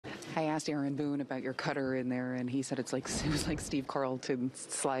I asked Aaron Boone about your cutter in there, and he said it was like Steve Carlton's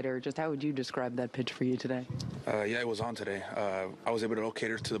slider. Just how would you describe that pitch for you today? Yeah, it was on today. I was able to locate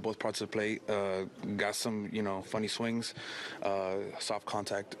her to the both parts of the plate. Got some, funny swings, soft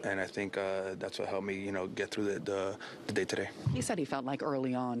contact, and I think that's what helped me, get through the day today. He said he felt like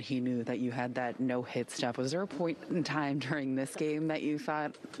early on he knew that you had that no-hit stuff. Was there a point in time during this game that you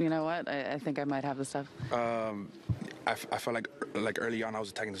thought, you know what, I think I might have the stuff? I felt like early on I was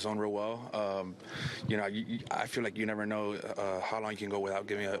attacking the zone real well. I feel like you never know how long you can go without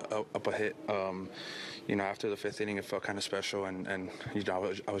giving up a hit. After the fifth inning, it felt kind of special, and I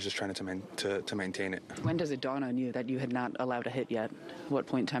was just trying to maintain it. When does it dawn on you that you had not allowed a hit yet? What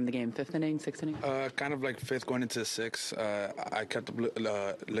point in time in the game? Fifth inning, sixth inning? Kind of like fifth going into the sixth. I kept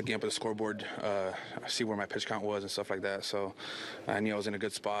looking up at the scoreboard, see where my pitch count was and stuff like that. So I knew I was in a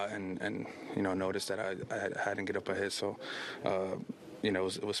good spot, and noticed that I hadn't get up a hit. So. It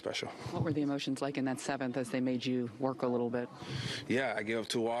was special. What were the emotions like in that seventh as they made you work a little bit? Yeah, I gave up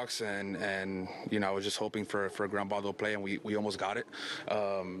 2 walks, and I was just hoping for a ground ball to play, and we almost got it.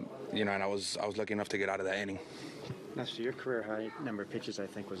 And I was lucky enough to get out of that inning. Nestor, your career high number of pitches, I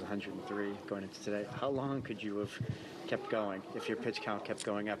think, was 103 going into today. How long could you have kept going if your pitch count kept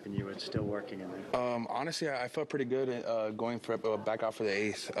going up and you were still working in there? Honestly, I felt pretty good going for back out for the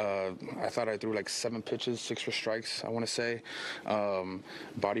eighth. I thought I threw like 7 pitches, 6 for strikes, I want to say.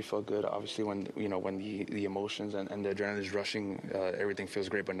 Body felt good. Obviously, when the emotions and the adrenaline is rushing, everything feels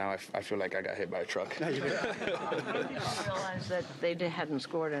great. But now I feel like I got hit by a truck. How did you realize that they hadn't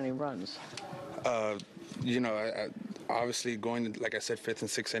scored any runs? I obviously going, like I said, fifth and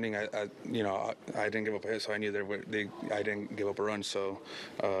sixth inning, I didn't give up a hit, so I knew I didn't give up a run. So.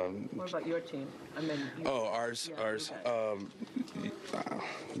 What about your team? Ours. Yeah, ours. Okay.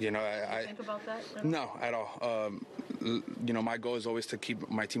 I think about that? No, at all. My goal is always to keep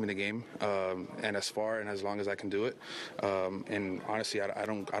my team in the game, and as far and as long as I can do it. And honestly, I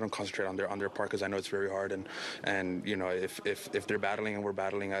don't concentrate on their part because I know it's very hard. And if they're battling and we're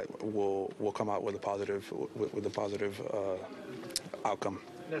battling, we'll come out with a positive outcome.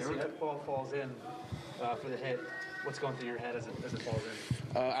 Nestor, that ball falls in for the hit. What's going through your head as it falls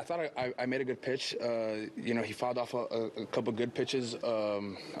in? I thought I made a good pitch. He fouled off a couple good pitches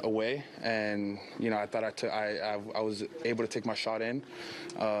away, and I thought I was able to take my shot in.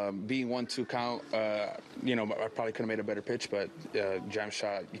 Being 1-2 count, I probably could have made a better pitch, but jam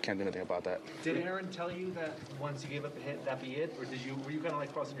shot, you can't do anything about that. Did Aaron tell you that once you gave up a hit, that be it, or were you kind of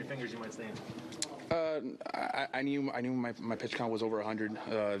like crossing your fingers you might stay in? I knew my pitch count was over 100.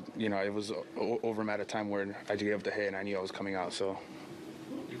 It was over at a time where I gave up the hit and I knew I was coming out. So.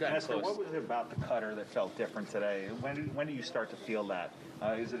 Nestor, what was it about the cutter that felt different today? When do you start to feel that?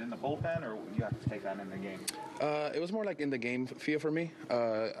 Is it in the bullpen, or you have to take that in the game? It was more like in the game feel for me.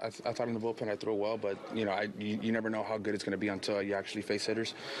 I thought in the bullpen I threw well, but you never know how good it's going to be until you actually face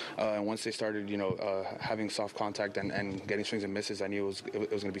hitters. And once they started, having soft contact and getting swings and misses, I knew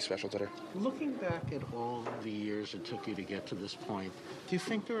it was going to be special today. Looking back at all the years it took you to get to this point, do you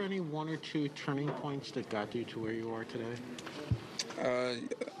think there are any 1 or 2 turning points that got you to where you are today?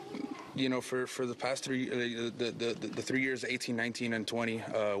 For the past 3, the 3 years, 18, 19, and 20,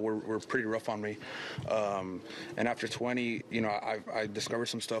 were pretty rough on me. And after 20, I discovered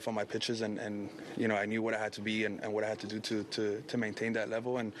some stuff on my pitches, and I knew what I had to be and what I had to do to maintain that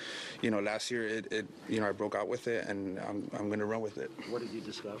level. And last year, I broke out with it, and I'm going to run with it. What did you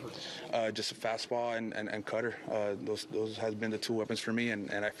discover? Just a fastball and cutter. Those has been the 2 weapons for me,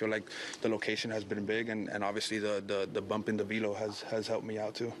 and I feel like the location has been big, and obviously the bump in the velo has helped me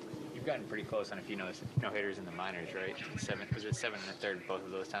out too. You've gotten pretty close on a few no-hitters in the minors, right? Was it 7 1/3 both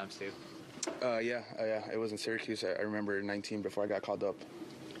of those times too? Yeah. It was in Syracuse. I remember 19 before I got called up.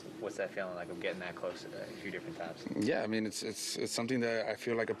 What's that feeling like of getting that close a few different times? Yeah, I mean it's something that I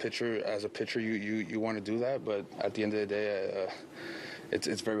feel like as a pitcher, you want to do that, but at the end of the day,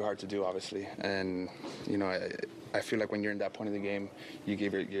 it's very hard to do, obviously. And I feel like when you're in that point of the game, you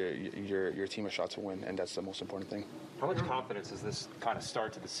give your team a shot to win, and that's the most important thing. How much confidence is this kind of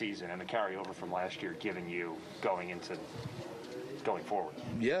start to the season and the carryover from last year giving you going forward?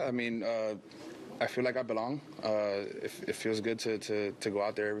 Yeah, I mean, I feel like I belong. It feels good to go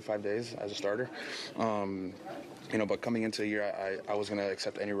out there every 5 days as a starter. But coming into the year, I was going to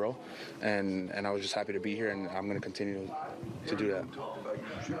accept any role, and I was just happy to be here, and I'm going to continue to do that. Talk about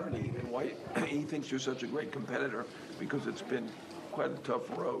your journey and why he thinks you're such a great competitor, because it's been quite a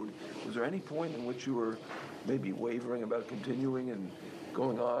tough road. Was there any point in which you were maybe wavering about continuing and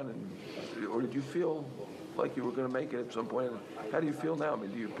going on, or did you feel like you were going to make it at some point? How do you feel now? I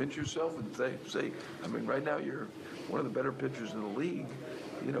mean, do you pinch yourself and say, I mean, right now you're one of the better pitchers in the league,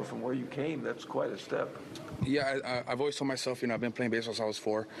 from where you came, that's quite a step. Yeah, I've always told myself, I've been playing baseball since I was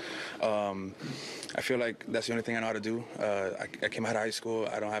 4. I feel like that's the only thing I know how to do. I came out of high school.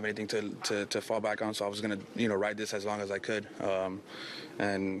 I don't have anything to fall back on, so I was going to, ride this as long as I could.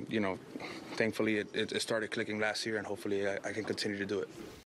 And, thankfully it started clicking last year, and hopefully I can continue to do it.